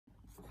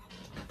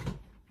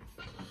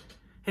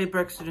Hey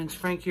Breck students,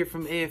 Frank here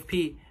from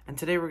AFP, and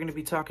today we're going to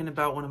be talking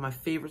about one of my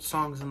favorite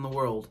songs in the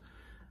world,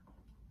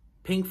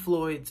 Pink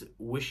Floyd's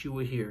Wish You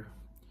Were Here.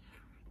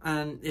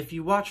 And if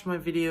you watched my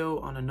video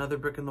on Another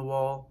Brick in the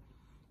Wall,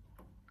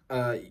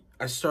 I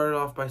started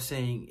off by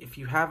saying, if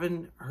you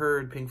haven't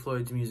heard Pink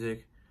Floyd's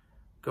music,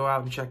 go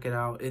out and check it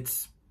out.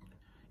 It's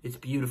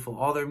beautiful.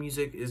 All their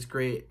music is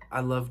great.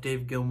 I love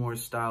Dave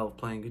Gilmour's style of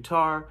playing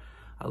guitar.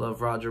 I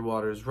love Roger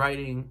Waters'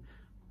 writing.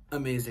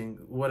 Amazing.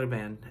 What a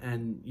band.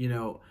 And, you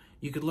know,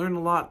 you could learn a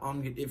lot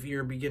if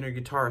you're a beginner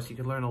guitarist, you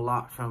could learn a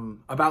lot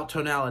about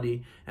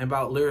tonality and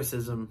about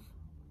lyricism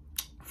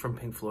from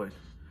Pink Floyd.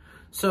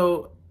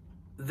 So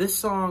this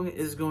song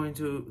is going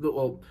to,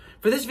 well,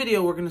 for this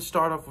video, we're going to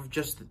start off with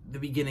just the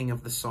beginning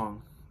of the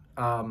song.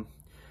 And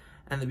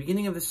the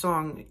beginning of the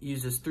song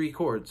uses 3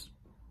 chords: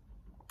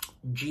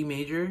 G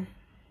major,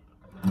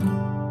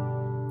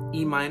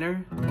 E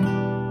minor,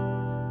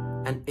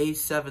 and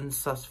A7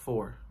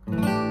 sus4.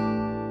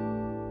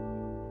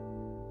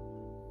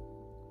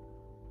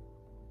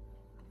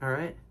 All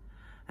right,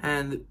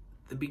 and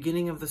the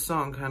beginning of the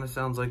song kind of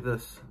sounds like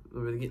this,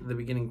 the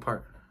beginning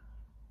part.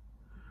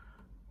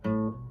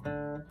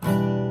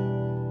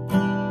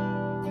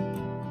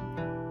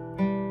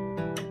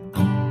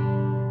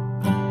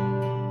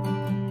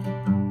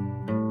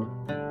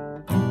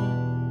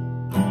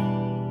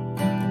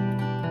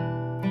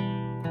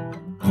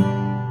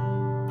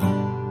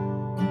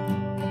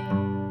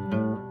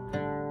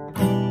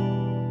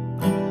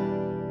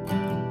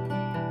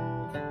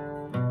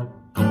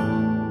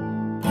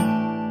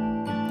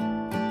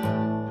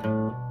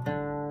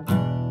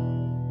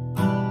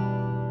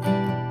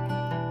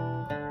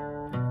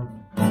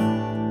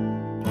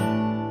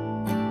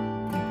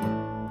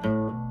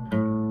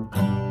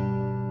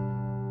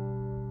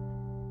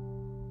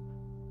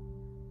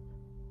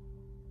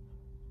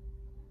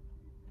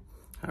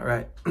 All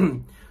right,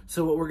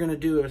 so what we're going to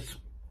do is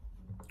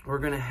we're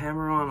going to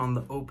hammer on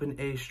the open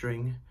A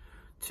string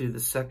to the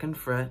 2nd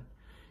fret.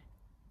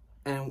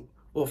 And,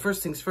 well,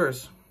 first things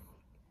first,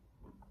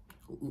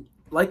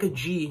 like a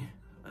G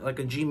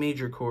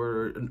major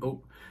chord, or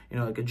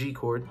like a G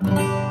chord,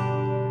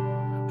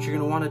 what you're going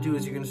to want to do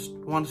is you're going to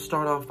want to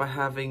start off by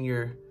having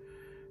your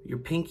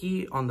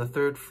pinky on the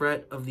 3rd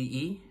fret of the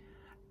E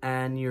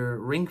and your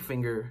ring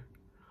finger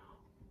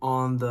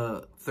on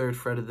the 3rd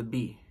fret of the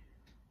B.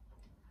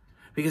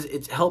 Because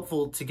it's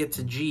helpful to get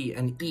to G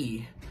and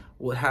E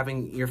with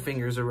having your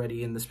fingers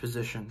already in this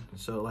position.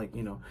 So, like,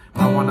 you know,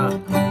 I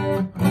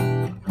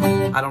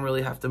don't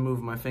really have to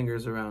move my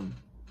fingers around.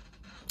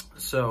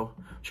 So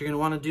what you're going to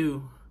want to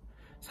do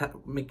is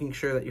making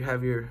sure that you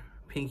have your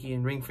pinky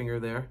and ring finger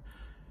there.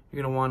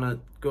 You're going to want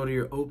to go to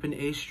your open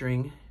A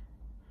string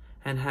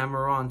and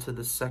hammer on to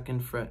the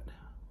 2nd fret.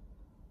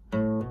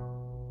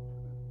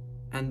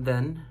 And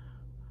then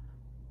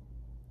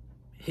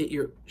hit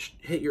your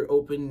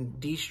open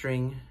D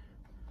string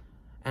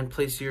and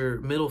place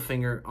your middle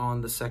finger on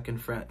the 2nd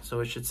fret.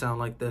 So it should sound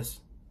like this.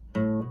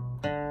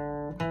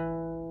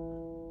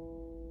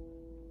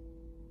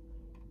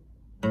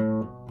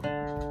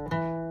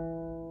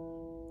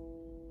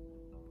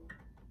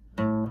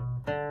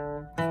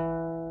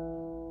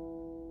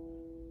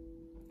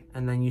 And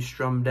then you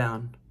strum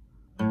down.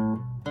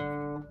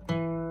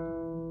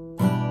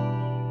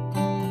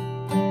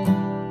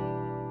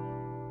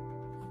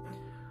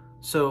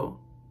 So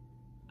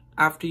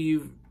after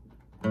you're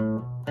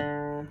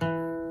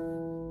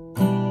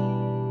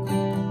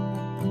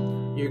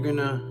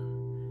gonna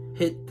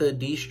hit the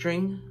D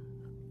string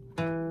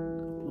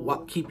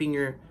while keeping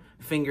your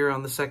finger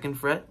on the 2nd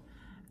fret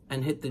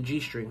and hit the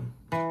G string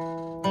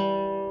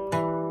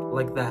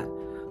like that.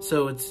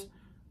 So it's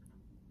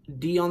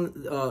D on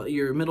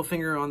your middle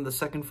finger on the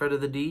 2nd fret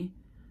of the D,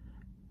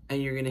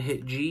 and you're gonna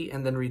hit G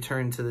and then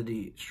return to the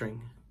D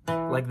string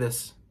like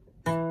this.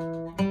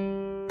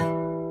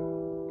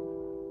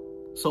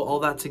 So all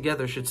that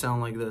together should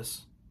sound like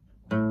this.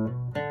 I'll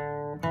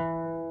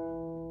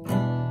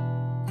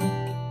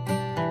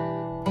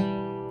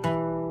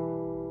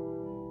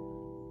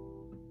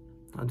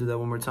do that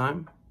one more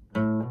time.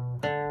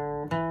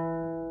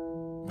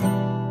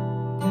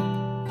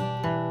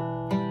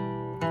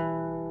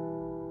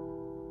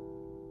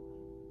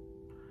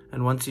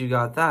 And once you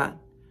got that,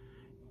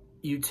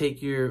 you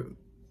take your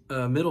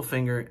middle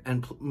finger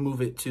and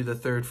move it to the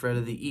 3rd fret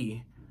of the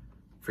E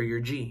for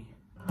your G.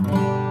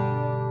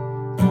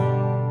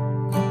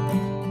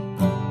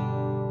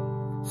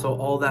 So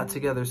all that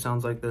together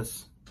sounds like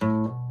this.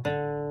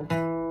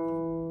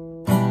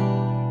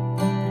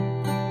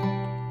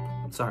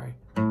 Sorry.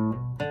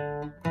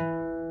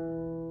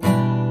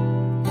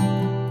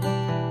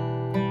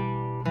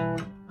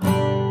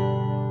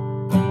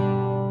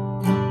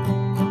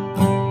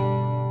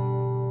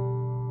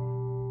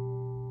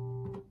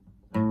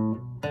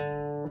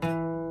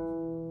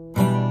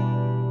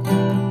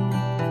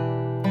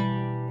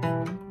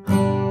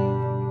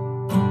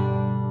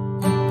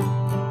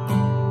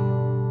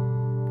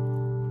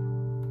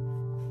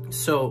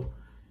 So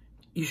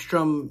you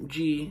strum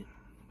G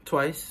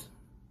twice,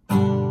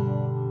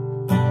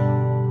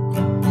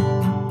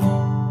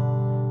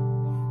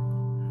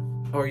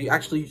 or you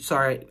actually,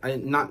 sorry,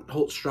 not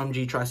hold strum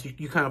G twice.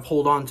 You kind of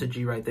hold on to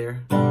G right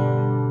there.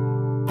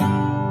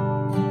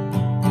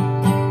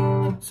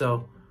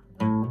 So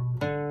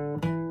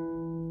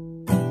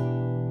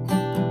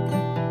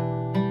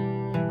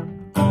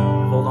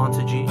hold on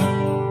to G.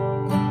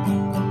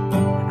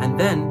 And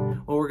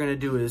then what we're going to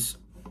do is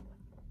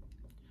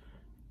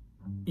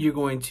you're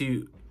going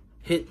to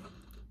hit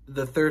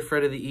the 3rd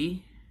fret of the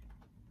E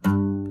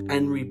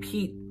and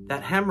repeat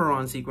that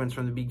hammer-on sequence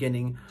from the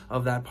beginning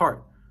of that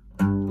part.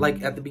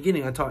 Like at the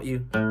beginning I taught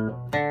you,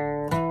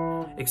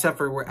 except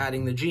for we're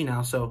adding the G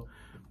now. So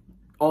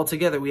all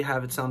together we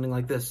have it sounding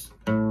like this.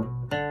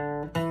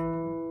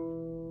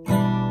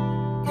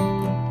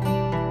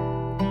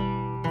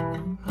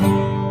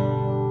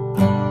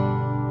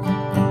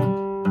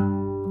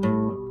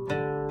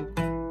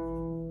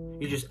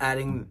 You're just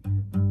adding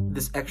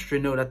this extra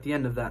note at the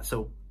end of that.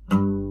 So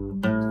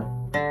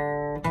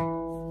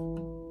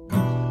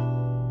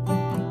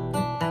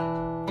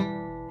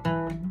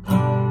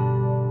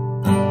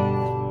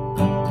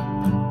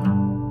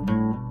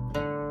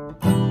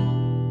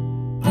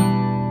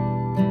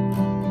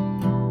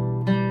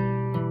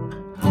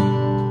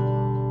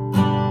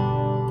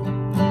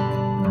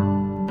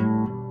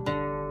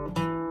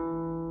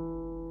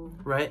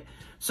right?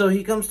 So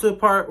he comes to a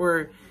part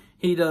where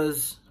he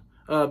does,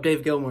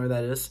 Dave Gilmour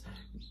that is,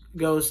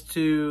 goes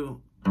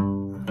to,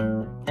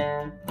 and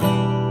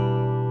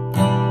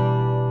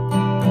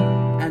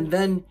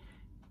then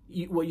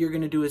what you're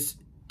going to do is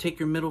take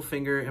your middle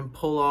finger and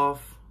pull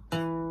off,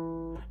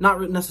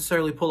 not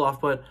necessarily pull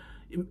off, but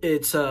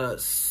it's a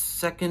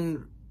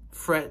 2nd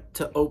fret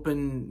to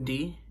open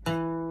D,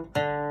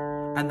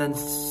 and then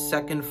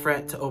 2nd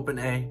fret to open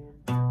A.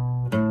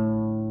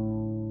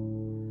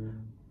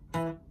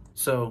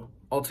 So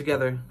all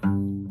together.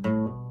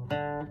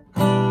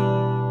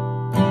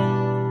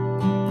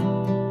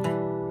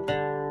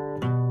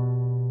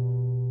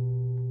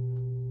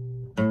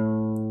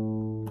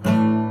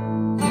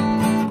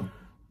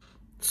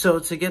 So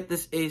to get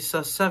this A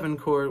sus7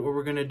 chord, what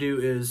we're going to do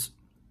is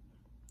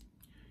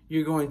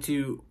you're going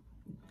to,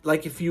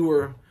 like if you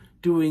were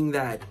doing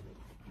that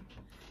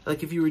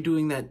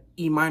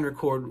E minor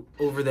chord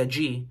over that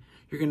G,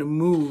 you're going to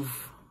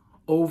move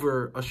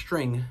over a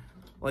string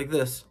like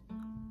this.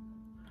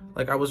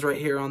 Like I was right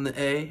here on the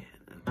A,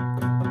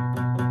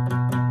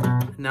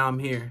 now I'm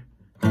here.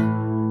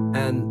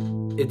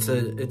 And it's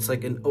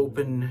like an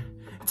open,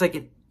 it's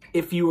like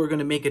if you were going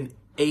to make an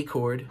A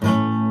chord,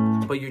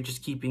 but you're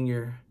just keeping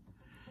your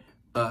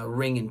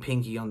ring and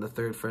pinky on the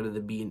 3rd fret of the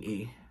B and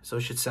E. So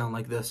it should sound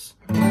like this.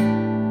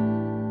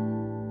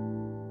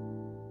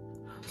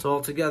 So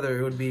all together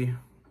it would be,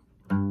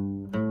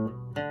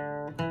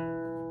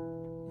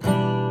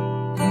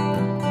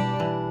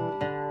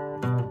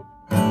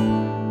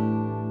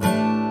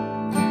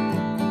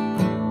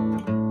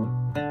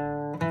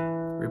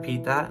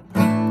 repeat that,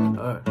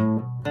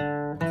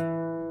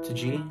 to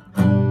G.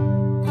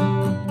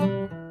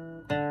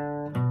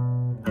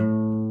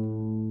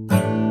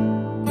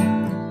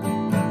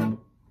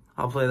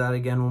 I'll play that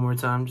again one more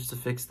time just to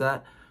fix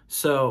that.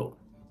 So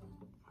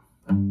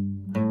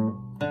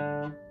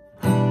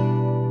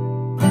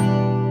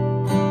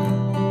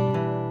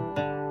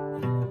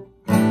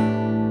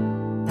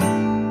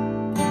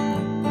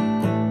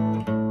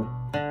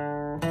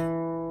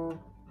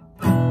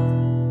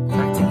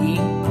back to E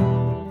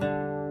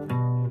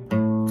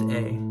to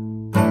A.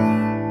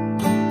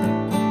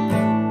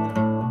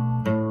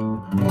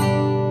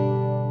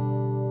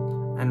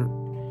 And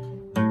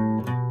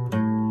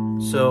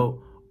so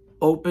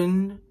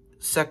open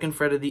 2nd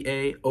fret of the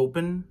A,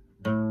 open,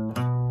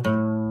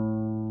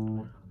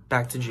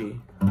 back to G.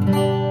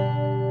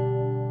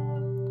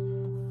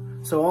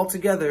 So all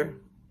together,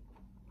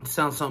 it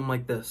sounds something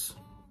like this.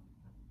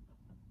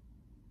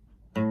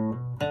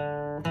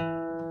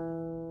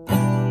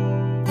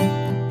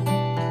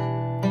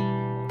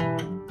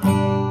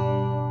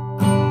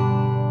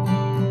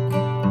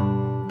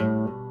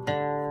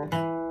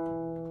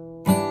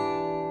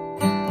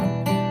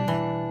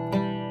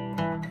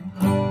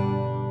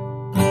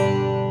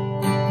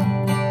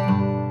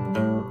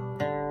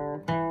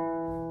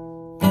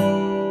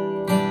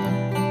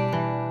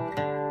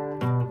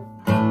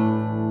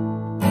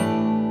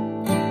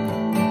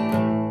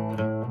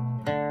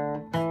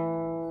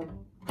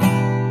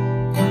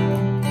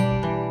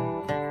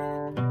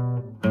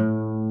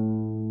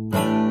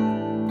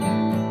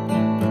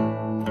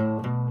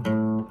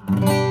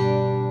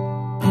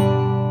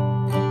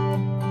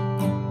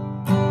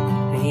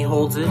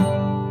 Holds it,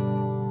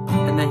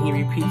 and then he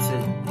repeats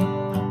it.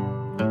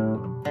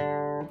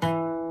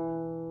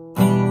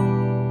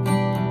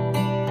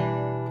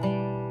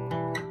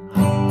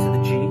 To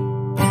the G,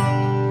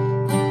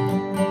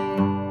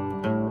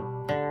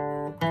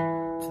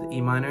 to the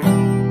E minor,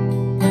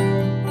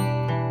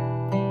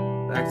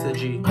 back to the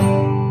G.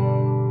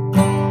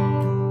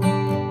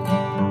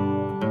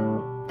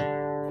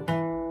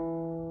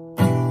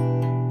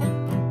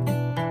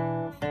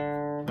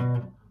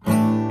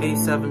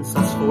 A7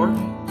 sus4.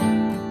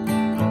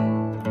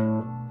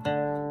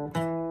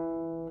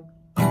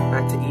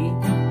 Back to E.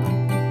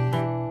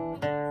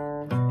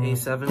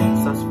 7,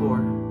 sus4,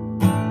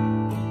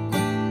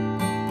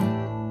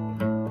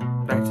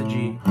 back to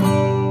G.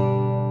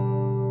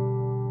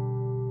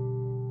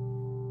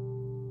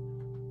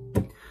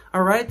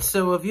 All right,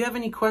 so if you have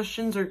any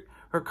questions or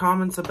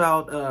comments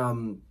about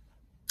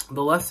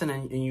the lesson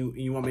and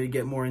you want me to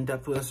get more in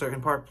depth with a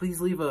certain part,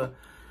 please leave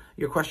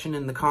your question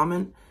in the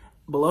comment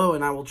below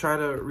and I will try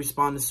to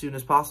respond as soon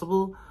as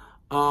possible.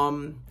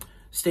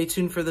 Stay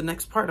tuned for the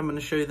next part. I'm going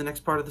to show you the next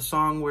part of the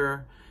song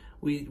where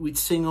we'd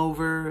sing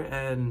over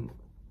and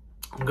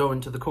go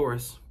into the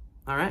chorus.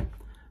 All right,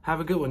 have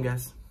a good one,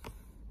 guys.